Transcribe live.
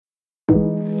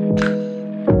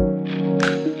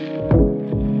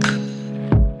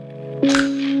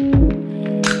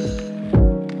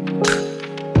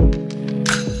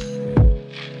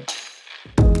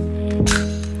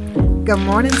Good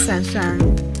morning, sunshine.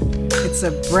 It's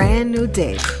a brand new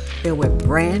day filled with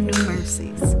brand new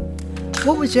mercies.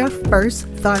 What was your first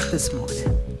thought this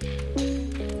morning?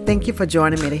 Thank you for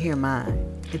joining me to hear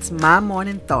mine. It's My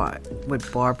Morning Thought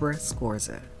with Barbara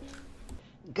Scorza.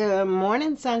 Good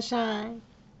morning, sunshine.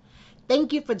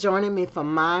 Thank you for joining me for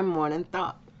My Morning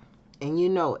Thought. And you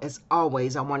know, as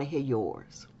always, I want to hear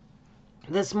yours.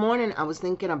 This morning, I was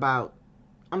thinking about,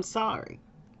 I'm sorry.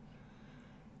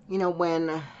 You know,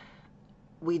 when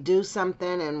we do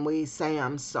something and we say,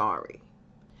 I'm sorry.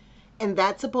 And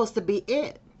that's supposed to be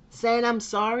it. Saying I'm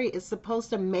sorry is supposed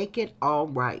to make it all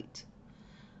right.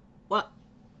 Well,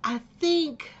 I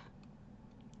think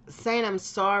saying I'm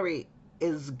sorry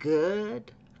is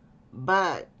good,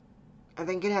 but I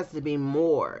think it has to be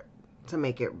more to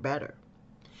make it better.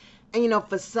 And you know,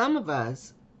 for some of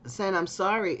us, saying I'm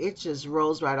sorry, it just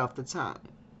rolls right off the tongue.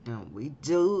 You know, we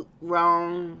do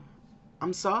wrong,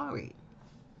 I'm sorry.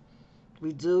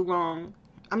 We do wrong,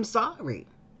 I'm sorry.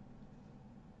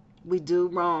 We do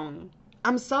wrong,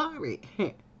 I'm sorry.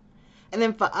 And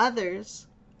then for others,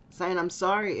 saying I'm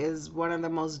sorry is one of the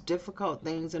most difficult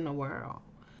things in the world.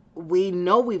 We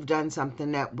know we've done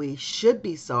something that we should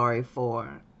be sorry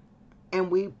for,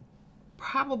 and we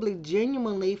probably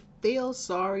genuinely feel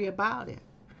sorry about it.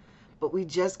 But we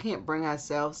just can't bring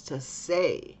ourselves to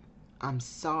say, I'm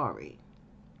sorry.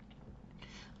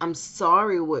 I'm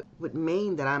sorry would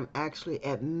mean that I'm actually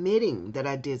admitting that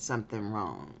I did something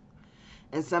wrong.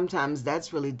 And sometimes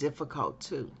that's really difficult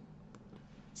too.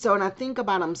 So when I think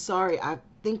about I'm sorry, I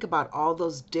think about all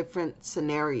those different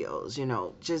scenarios, you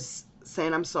know, just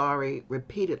saying I'm sorry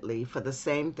repeatedly for the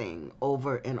same thing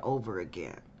over and over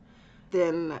again.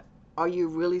 Then are you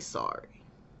really sorry?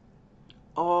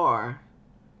 Or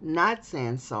not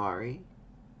saying sorry?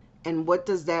 And what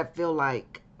does that feel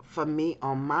like for me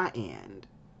on my end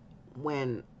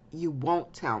when you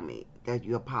won't tell me that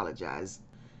you apologize?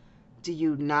 Do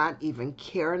you not even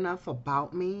care enough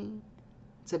about me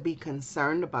to be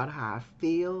concerned about how I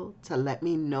feel, to let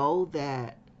me know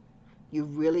that you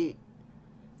really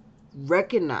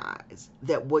recognize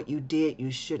that what you did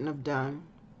you shouldn't have done?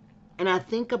 And I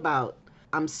think about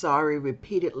I'm sorry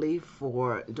repeatedly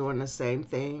for doing the same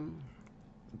thing.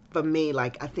 For me,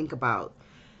 like I think about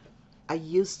I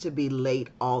used to be late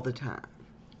all the time.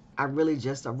 I really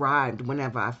just arrived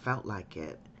whenever I felt like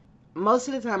it. Most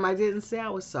of the time I didn't say I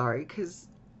was sorry because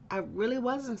I really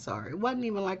wasn't sorry. It wasn't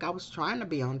even like I was trying to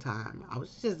be on time. I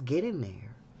was just getting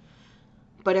there.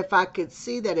 But if I could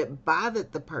see that it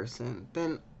bothered the person,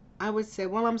 then I would say,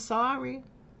 well, I'm sorry.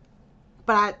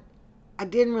 But I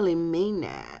didn't really mean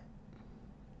that,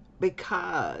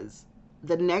 because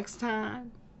the next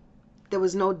time there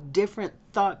was no different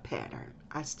thought pattern.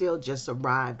 I still just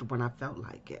arrived when I felt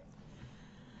like it.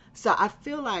 So I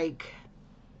feel like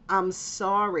I'm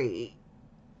sorry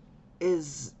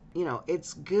is, you know,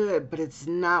 it's good, but it's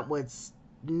not what's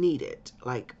needed.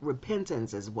 Like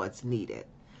repentance is what's needed.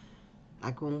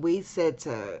 Like when we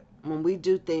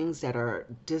do things that are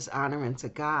dishonoring to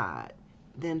God,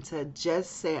 then to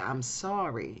just say I'm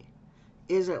sorry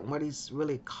isn't what he's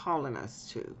really calling us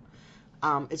to.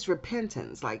 It's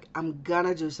repentance. Like I'm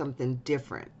gonna do something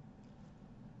different.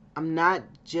 I'm not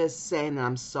just saying that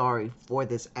I'm sorry for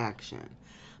this action,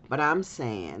 but I'm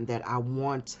saying that I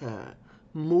want to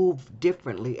move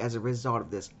differently as a result of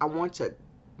this. I want to,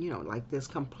 you know, like this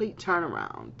complete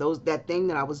turnaround. That thing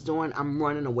that I was doing, I'm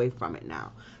running away from it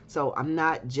now. So I'm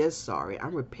not just sorry,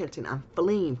 I'm repenting, I'm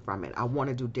fleeing from it. I want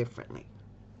to do differently.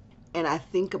 And I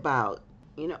think about,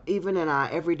 you know, even in our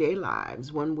everyday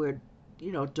lives, when we're,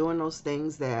 you know, doing those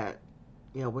things that,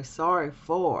 you know, we're sorry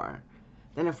for,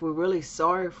 then if we're really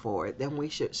sorry for it, then we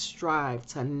should strive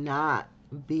to not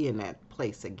be in that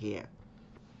place again.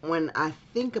 When I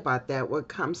think about that, what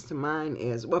comes to mind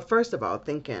is, well, first of all,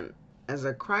 thinking as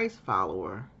a Christ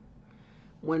follower,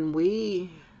 when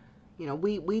we, you know,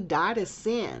 we die to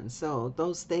sin. So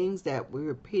those things that we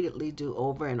repeatedly do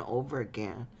over and over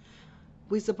again,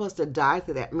 we're supposed to die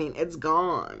to that. I mean, it's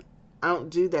gone. I don't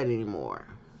do that anymore.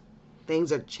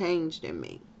 Things are changed in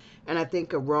me. And I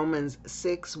think of Romans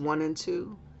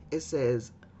 6:1-2, it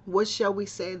says, what shall we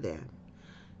say then?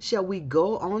 Shall we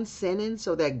go on sinning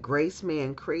so that grace may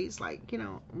increase? Like, you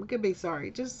know, we could be sorry.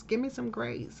 Just give me some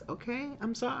grace, okay?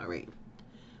 I'm sorry.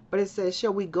 But it says,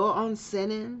 shall we go on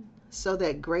sinning so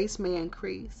that grace may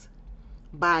increase?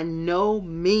 By no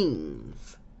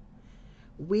means.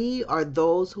 We are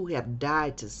those who have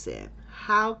died to sin.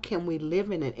 How can we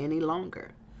live in it any longer?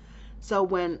 So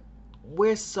when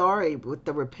we're sorry with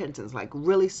the repentance, like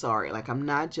really sorry, like I'm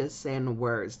not just saying the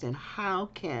words, then how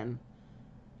can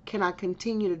I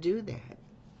continue to do that?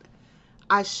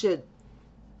 I should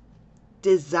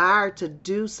desire to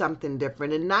do something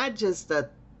different, and not just the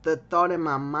thought in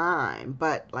my mind,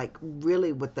 but like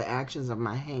really with the actions of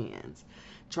my hands,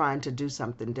 trying to do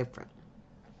something different.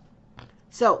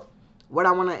 So what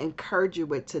I want to encourage you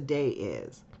with today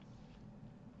is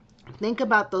think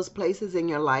about those places in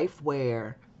your life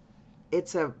where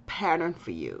it's a pattern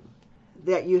for you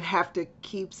that you have to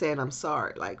keep saying, I'm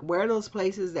sorry. Like, where are those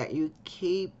places that you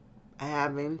keep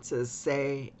having to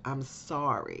say, I'm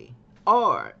sorry?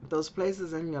 Or those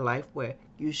places in your life where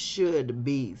you should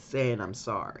be saying, I'm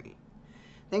sorry.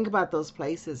 Think about those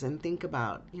places and think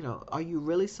about, are you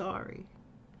really sorry?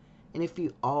 And if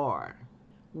you are,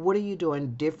 what are you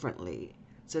doing differently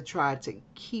to try to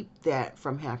keep that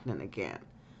from happening again?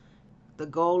 The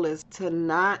goal is to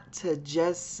not to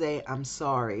just say I'm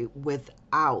sorry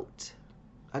without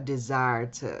a desire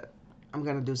to, I'm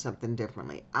going to do something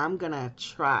differently. I'm going to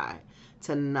try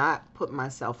to not put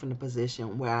myself in a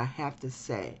position where I have to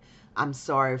say I'm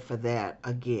sorry for that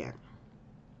again.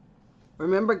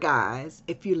 Remember, guys,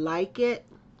 if you like it,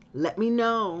 let me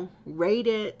know, rate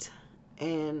it,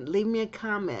 and leave me a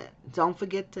comment. Don't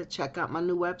forget to check out my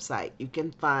new website. You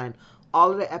can find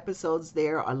all of the episodes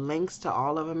there, or links to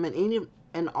all of them,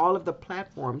 and all of the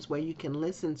platforms where you can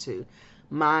listen to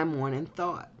My Morning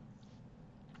Thought.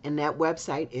 And that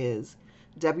website is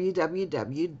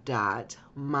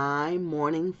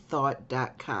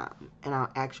www.mymorningthought.com. And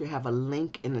I'll actually have a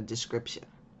link in the description.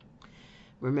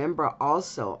 Remember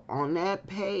also on that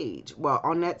page,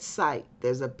 on that site,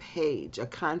 there's a page, a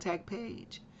contact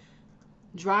page.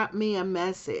 Drop me a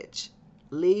message.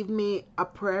 Leave me a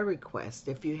prayer request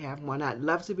if you have one. I'd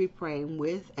love to be praying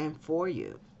with and for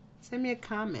you. Send me a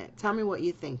comment. Tell me what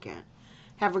you're thinking.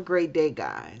 Have a great day,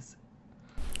 guys.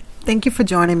 Thank you for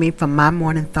joining me for My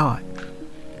Morning Thought.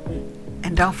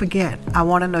 And don't forget, I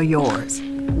want to know yours.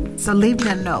 So leave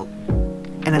me a note.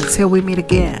 And until we meet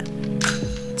again,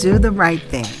 do the right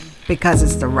thing because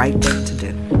it's the right thing to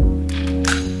do.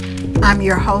 I'm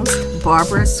your host,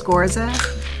 Barbara Scorza,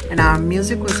 and our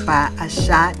music was by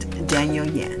Ashat Daniel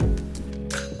Yen.